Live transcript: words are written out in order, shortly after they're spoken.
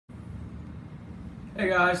Hey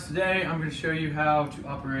guys, today I'm going to show you how to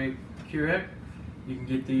operate a Keurig. You can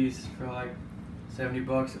get these for like 70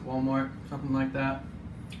 bucks at Walmart, something like that.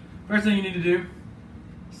 First thing you need to do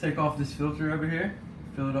is take off this filter over here,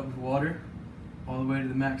 fill it up with water all the way to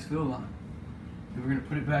the max fill line. And we're going to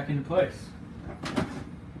put it back into place.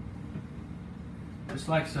 Just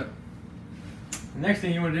like so. The next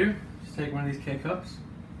thing you want to do is take one of these K-Cups.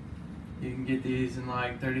 You can get these in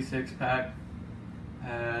like 36 pack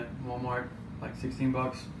at Walmart, like 16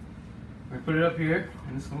 bucks. We're gonna put it up here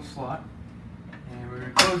in this little slot, and we're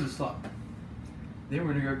gonna close the slot. Then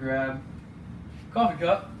we're gonna go grab a coffee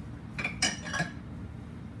cup.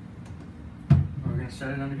 We're gonna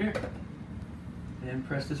set it under here. Then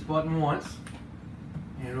press this button once,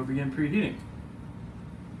 and it'll begin preheating.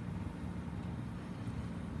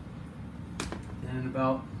 Then in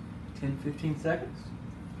about 10-15 seconds,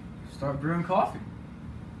 start brewing coffee.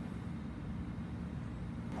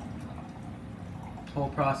 The whole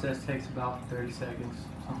process takes about 30 seconds,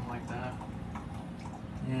 something like that.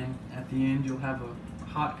 And at the end, you'll have a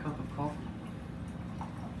hot cup of coffee.